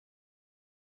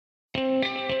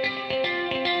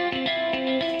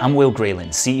I'm Graylin,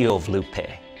 CEO of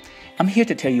LoopPay. I'm here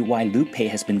to tell you why LoopPay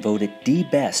has been voted the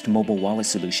best mobile wallet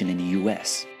solution in the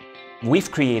US. We've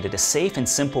created a safe and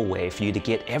simple way for you to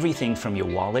get everything from your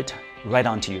wallet right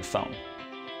onto your phone.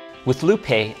 With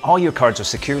LoopPay, all your cards are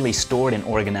securely stored and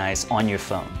organized on your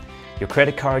phone. Your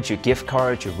credit cards, your gift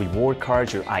cards, your reward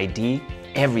cards, your ID,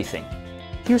 everything.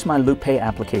 Here's my LoopPay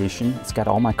application. It's got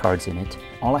all my cards in it.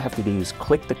 All I have to do is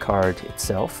click the card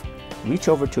itself, reach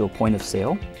over to a point of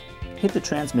sale, hit the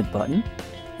transmit button,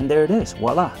 and there it is.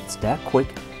 Voila, it's that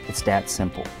quick, it's that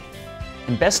simple.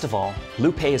 And best of all,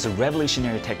 LoopPay is a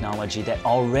revolutionary technology that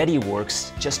already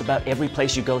works just about every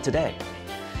place you go today.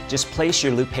 Just place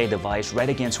your LoopPay device right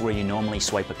against where you normally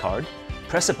swipe a card,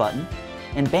 press a button,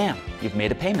 and bam, you've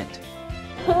made a payment.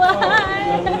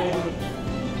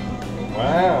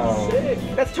 Wow. Sick.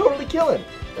 That's totally killing.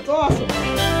 That's awesome.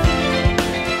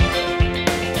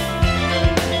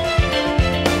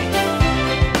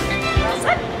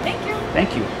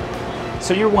 Thank you.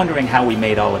 So you're wondering how we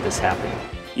made all of this happen.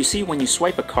 You see, when you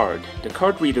swipe a card, the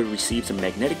card reader receives a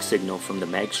magnetic signal from the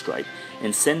mag stripe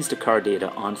and sends the card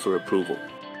data on for approval.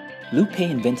 LoopPay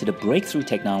invented a breakthrough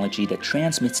technology that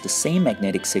transmits the same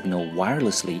magnetic signal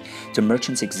wirelessly to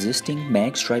merchants' existing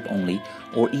mag stripe only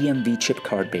or EMV chip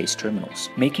card-based terminals,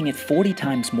 making it 40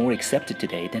 times more accepted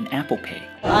today than Apple Pay.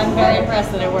 I'm very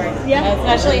impressed that it works. Yeah.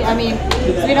 Especially,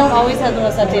 we don't always have the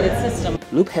most updated system.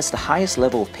 Loop has the highest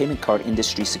level of payment card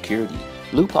industry security.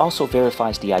 Loop also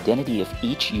verifies the identity of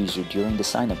each user during the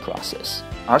sign-up process.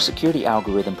 Our security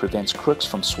algorithm prevents crooks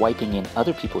from swiping in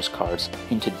other people's cards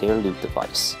into their Loop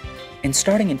device. And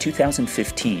starting in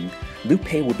 2015,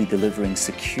 LoopPay will be delivering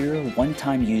secure,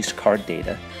 one-time use card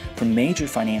data from major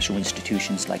financial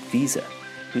institutions like Visa,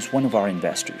 who's one of our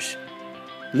investors.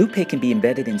 LoopPay can be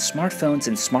embedded in smartphones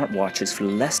and smartwatches for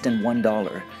less than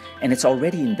 $1, and it's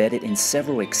already embedded in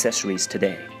several accessories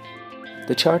today.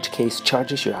 The charge case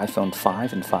charges your iPhone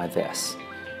 5 and 5S.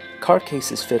 Card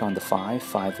cases fit on the 5,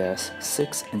 5S,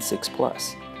 6, and 6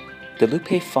 Plus. The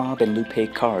LoopPay Fob and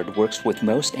LoopPay Card works with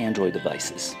most Android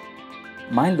devices.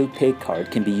 My LoopPay card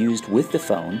can be used with the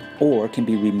phone or can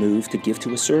be removed to give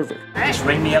to a server. Just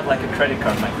ring me up like a credit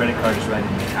card. My credit card is right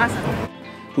in there. Awesome.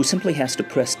 Who simply has to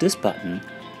press this button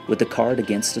with the card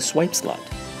against the swipe slot.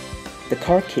 The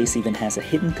card case even has a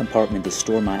hidden compartment to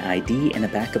store my ID and a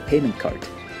backup payment card,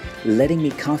 letting me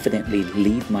confidently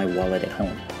leave my wallet at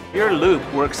home. Your Loop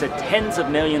works at tens of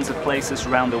millions of places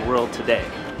around the world today.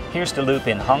 Here's the Loop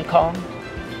in Hong Kong,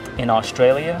 in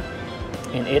Australia,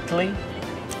 in Italy,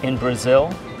 in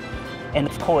Brazil, and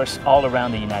of course, all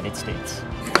around the United States.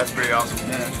 That's pretty awesome.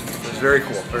 Yeah. It's very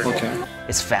cool. Very cool.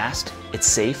 It's fast, it's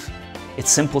safe,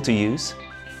 it's simple to use.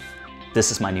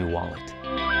 This is my new wallet.